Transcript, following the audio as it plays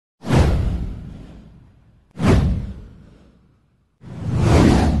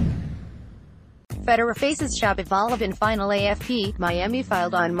Federer faces Shapovalov in final. AFP, Miami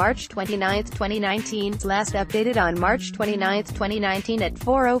filed on March 29, 2019, last updated on March 29, 2019 at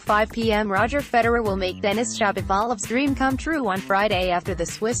 4:05 p.m. Roger Federer will make Denis Shapovalov's dream come true on Friday after the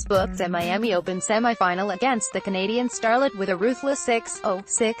Swiss booked a Miami Open semifinal against the Canadian starlet with a ruthless 6-0,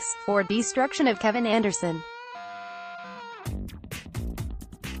 6-4 destruction of Kevin Anderson.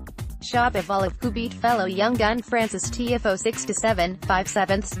 Shapovalov, who beat fellow young gun Frances Tiafoe 6-7,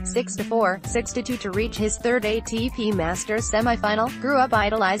 5/7, 6-4, 6-2 to reach his third ATP Masters semifinal, grew up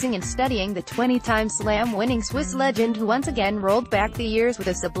idolizing and studying the 20-time slam-winning Swiss legend who once again rolled back the years with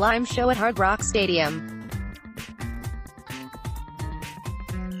a sublime show at Hard Rock Stadium.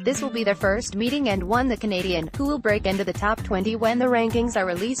 This will be their first meeting and one the Canadian, who will break into the top 20 when the rankings are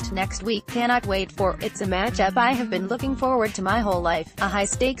released next week, cannot wait for. It's a matchup I have been looking forward to my whole life, a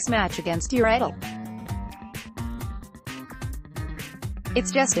high-stakes match against your idol.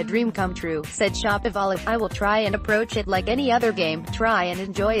 It's just a dream come true, said Shapovalov. I will try and approach it like any other game, try and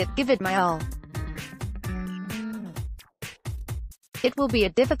enjoy it, give it my all. It will be a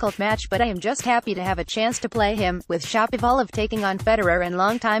difficult match but I am just happy to have a chance to play him, with Shapovalov taking on Federer and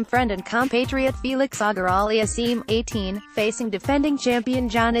longtime friend and compatriot Felix Auger-Aliassime, 18, facing defending champion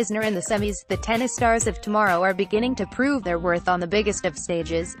John Isner in the semis. The tennis stars of tomorrow are beginning to prove their worth on the biggest of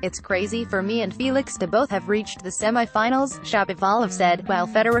stages. It's crazy for me and Felix to both have reached the semi-finals, Shapovalov said, while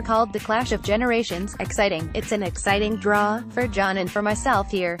Federer called the clash of generations exciting. It's an exciting draw for John and for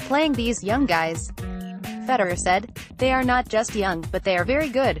myself here, playing these young guys. Federer said, they are not just young, but they are very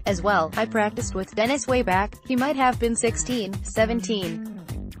good, as well. I practiced with Denis way back, he might have been 16,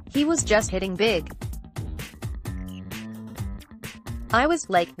 17. He was just hitting big. I was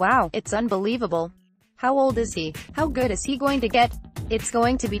like, wow, it's unbelievable. How old is he? How good is he going to get? It's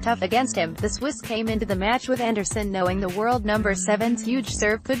going to be tough against him. The Swiss came into the match with Anderson knowing the world number 7's huge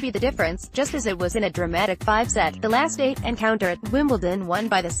serve could be the difference, just as it was in a dramatic 5-set, the last 8 encounter at Wimbledon won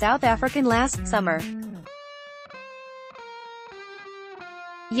by the South African last summer.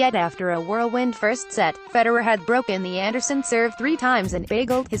 Yet after a whirlwind first set, Federer had broken the Anderson serve 3 times and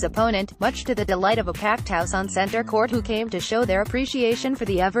bageled his opponent, much to the delight of a packed house on center court who came to show their appreciation for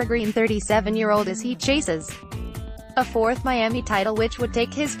the evergreen 37-year-old as he chases a 4th Miami title which would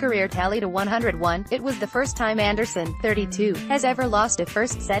take his career tally to 101. It was the first time Anderson, 32, has ever lost a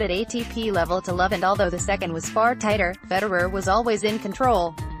first set at ATP level to Love, and although the second was far tighter, Federer was always in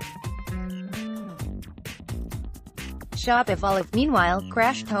control. Shapovalov, meanwhile,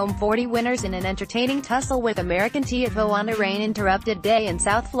 crashed home 40 winners in an entertaining tussle with American Tiafoe on a rain-interrupted day in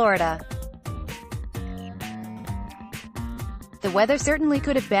South Florida. The weather certainly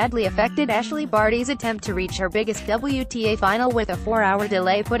could have badly affected Ashley Barty's attempt to reach her biggest WTA final with a 4-hour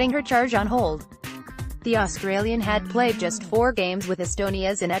delay putting her charge on hold. The Australian had played just 4 games with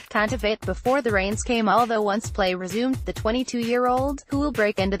Estonia's Anett Kontaveit before the rains came, although once play resumed, the 22-year-old, who will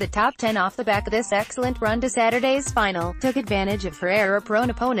break into the top 10 off the back of this excellent run to Saturday's final, took advantage of her error-prone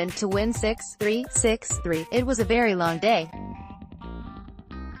opponent to win 6-3, 6-3. It was a very long day.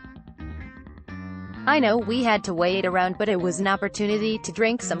 I know we had to wait around, but it was an opportunity to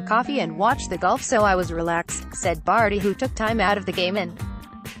drink some coffee and watch the golf, so I was relaxed, said Barty, who took time out of the game in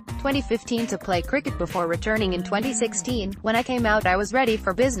 2015 to play cricket before returning in 2016. When I came out I was ready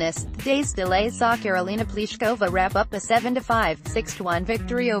for business. The day's delay saw Karolina Pliskova wrap up a 7-5, 6-1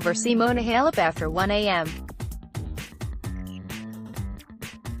 victory over Simona Halep after 1 a.m.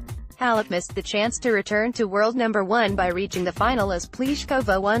 Halep missed the chance to return to world number 1 by reaching the final as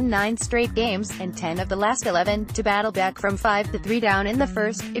Pliskova won 9 straight games, and 10 of the last 11, to battle back from 5-3 down in the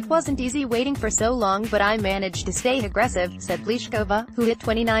first. It wasn't easy waiting for so long, but I managed to stay aggressive, said Pliskova, who hit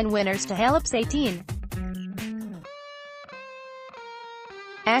 29 winners to Halep's 18.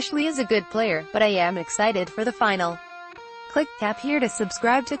 Ashley is a good player, but I am excited for the final. Click tap here to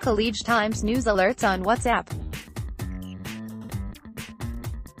subscribe to Collegiate Times news alerts on WhatsApp.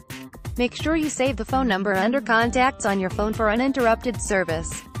 Make sure you save the phone number under contacts on your phone for uninterrupted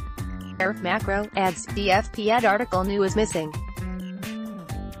service. Macro, ads, DFP ad article new is missing.